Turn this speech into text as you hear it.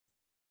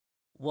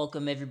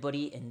Welcome,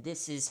 everybody, and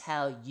this is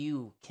how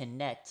you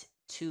connect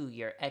to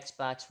your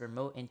Xbox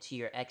remote into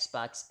your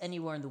Xbox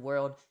anywhere in the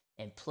world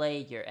and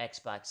play your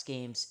Xbox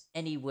games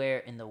anywhere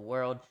in the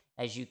world.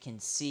 As you can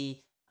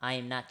see, I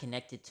am not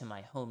connected to my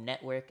home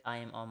network. I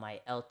am on my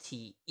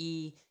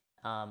LTE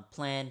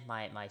plan,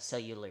 my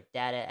cellular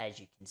data, as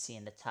you can see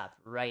in the top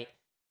right.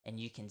 And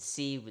you can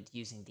see with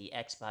using the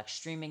Xbox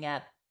streaming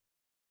app,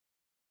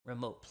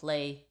 remote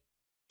play,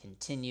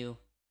 continue.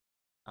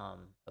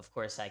 Of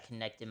course, I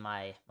connected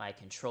my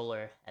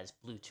controller as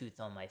Bluetooth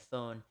on my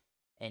phone,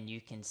 and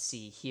you can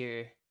see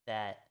here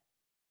that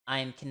I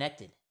am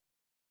connected.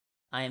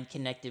 I am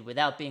connected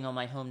without being on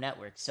my home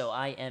network, so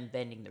I am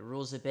bending the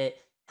rules a bit.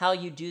 How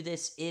you do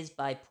this is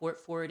by port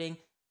forwarding.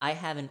 I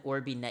have an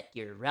Orbi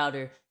Netgear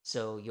router,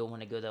 so you'll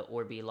want to go to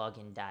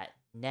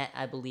orbylogin.net,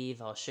 I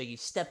believe. I'll show you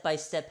step by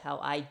step how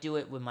I do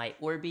it with my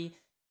Orbi,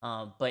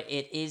 but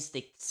it is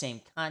the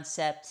same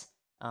concept.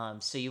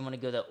 So you want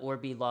to go to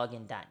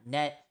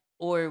orbylogin.net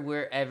or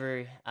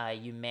wherever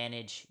you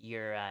manage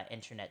your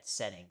internet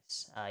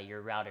settings,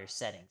 your router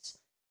settings.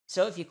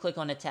 So if you click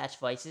on attached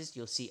devices,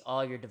 you'll see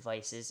all your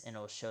devices and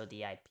it'll show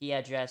the IP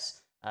address.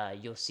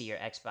 You'll see your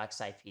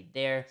Xbox IP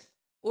there.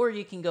 Or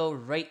you can go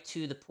right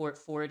to the port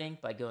forwarding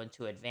by going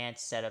to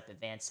advanced setup,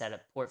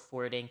 port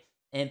forwarding,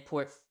 and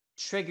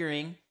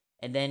triggering,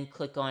 and then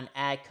click on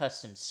add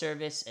custom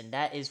service. And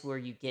that is where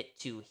you get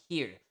to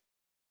here.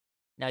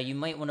 Now you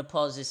might want to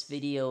pause this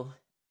video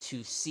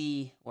to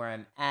see where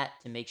I'm at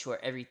to make sure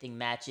everything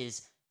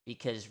matches,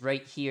 because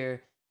right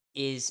here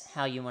is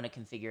how you want to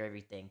configure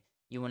everything.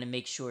 You want to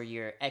make sure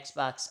your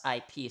Xbox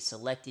IP is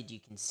selected.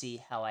 You can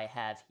see how I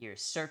have here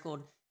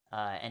circled,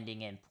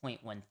 ending in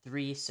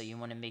 0.13. So you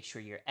want to make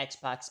sure your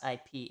Xbox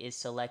IP is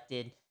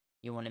selected.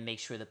 You want to make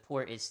sure the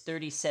port is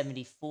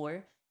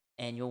 3074,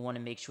 and you'll want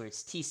to make sure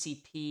it's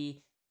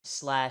TCP/UWP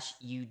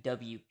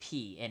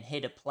and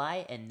hit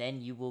apply, and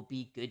then you will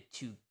be good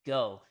to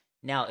go.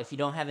 Now, if you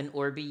don't have an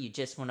Orbi, you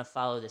just want to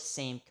follow the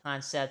same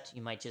concept.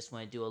 You might just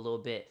want to do a little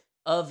bit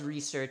of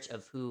research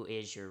of who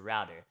is your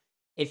router.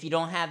 If you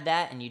don't have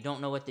that and you don't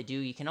know what to do,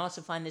 you can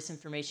also find this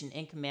information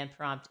in command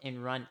prompt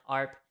and run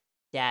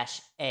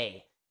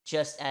arp-a,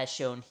 just as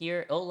shown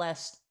here. It'll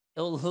list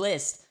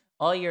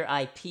all your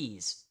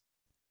IPs.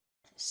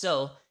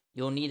 So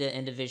you'll need to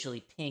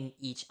individually ping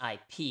each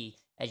IP.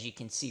 As you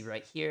can see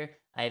right here,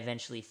 I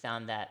eventually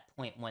found that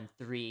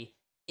 0.13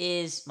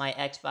 is my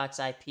Xbox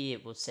IP.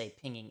 It will say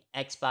pinging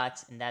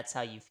Xbox, and that's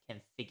how you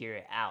can figure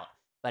it out.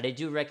 But I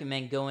do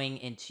recommend going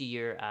into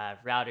your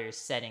router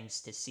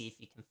settings to see if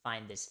you can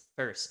find this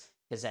first,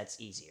 because that's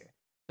easier.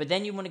 But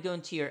then you want to go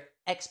into your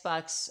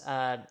Xbox,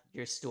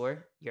 your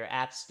store, your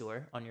app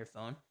store on your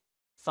phone.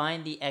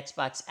 Find the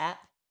Xbox app.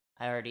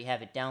 I already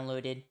have it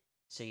downloaded,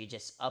 so you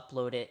just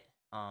upload it.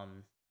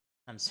 I'm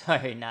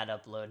sorry, not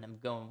uploading. I'm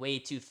going way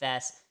too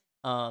fast.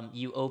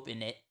 You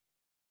open it,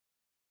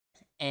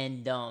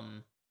 and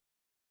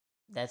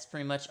that's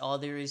pretty much all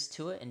there is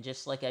to it. And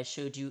just like I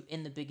showed you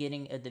in the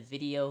beginning of the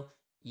video,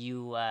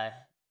 you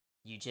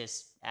you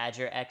just add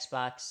your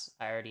Xbox.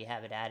 I already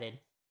have it added,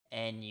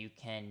 and you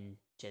can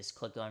just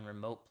click on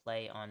remote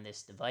play on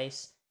this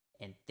device,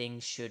 and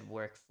things should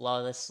work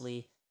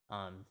flawlessly.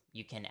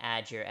 You can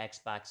add your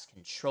Xbox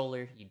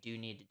controller. You do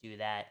need to do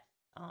that.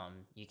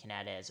 You can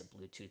add it as a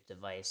Bluetooth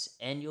device,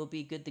 and you'll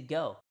be good to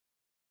go.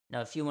 Now,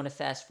 if you want to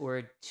fast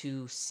forward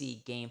to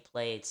see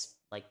gameplay, it's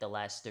like the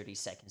last 30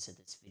 seconds of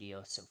this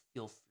video, so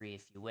feel free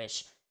if you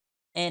wish.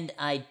 And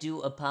I do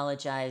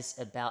apologize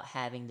about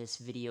having this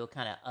video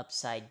kind of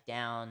upside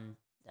down,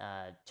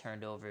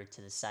 turned over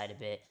to the side a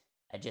bit.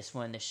 I just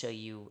wanted to show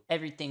you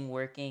everything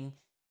working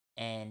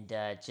and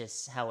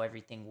just how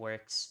everything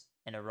works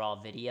in a raw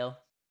video.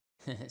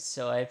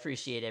 So I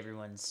appreciate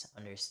everyone's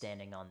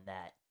understanding on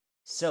that.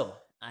 So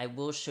I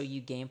will show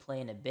you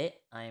gameplay in a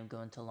bit. I am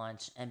going to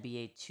launch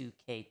NBA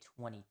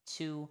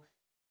 2K22,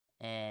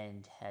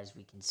 and as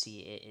we can see,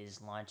 it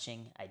is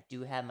launching. I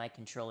do have my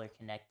controller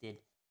connected.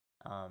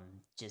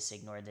 Just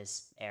ignore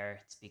this error.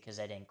 It's because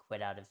I didn't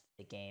quit out of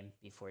the game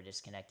before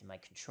disconnecting my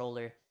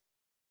controller.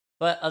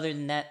 But other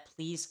than that,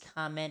 please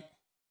comment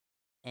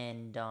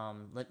and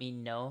let me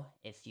know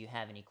if you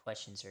have any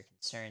questions or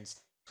concerns.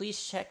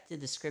 Please check the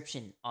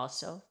description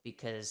also,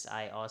 because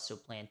I also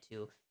plan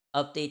to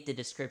update the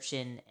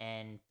description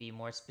and be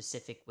more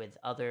specific with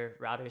other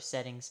router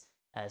settings.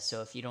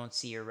 So if you don't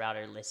see your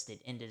router listed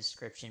in the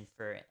description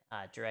for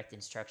direct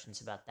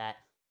instructions about that,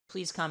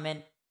 please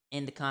comment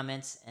in the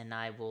comments and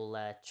I will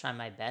try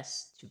my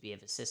best to be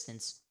of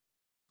assistance.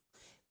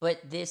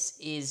 But this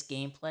is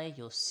gameplay.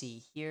 You'll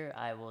see here,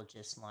 I will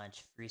just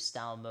launch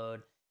freestyle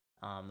mode.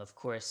 Of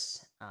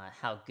course,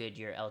 how good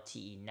your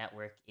LTE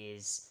network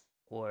is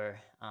or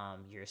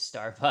your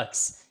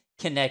Starbucks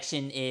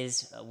connection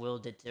is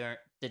will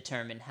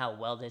determine how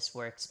well this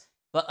works.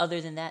 But other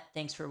than that,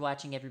 thanks for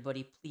watching,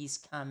 everybody. Please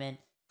comment.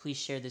 Please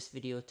share this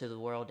video to the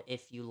world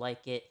if you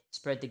like it.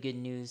 Spread the good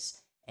news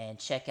and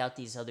check out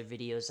these other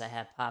videos I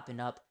have popping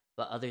up.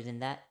 But other than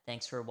that,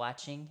 thanks for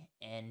watching,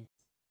 and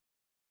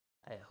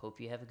I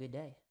hope you have a good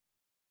day.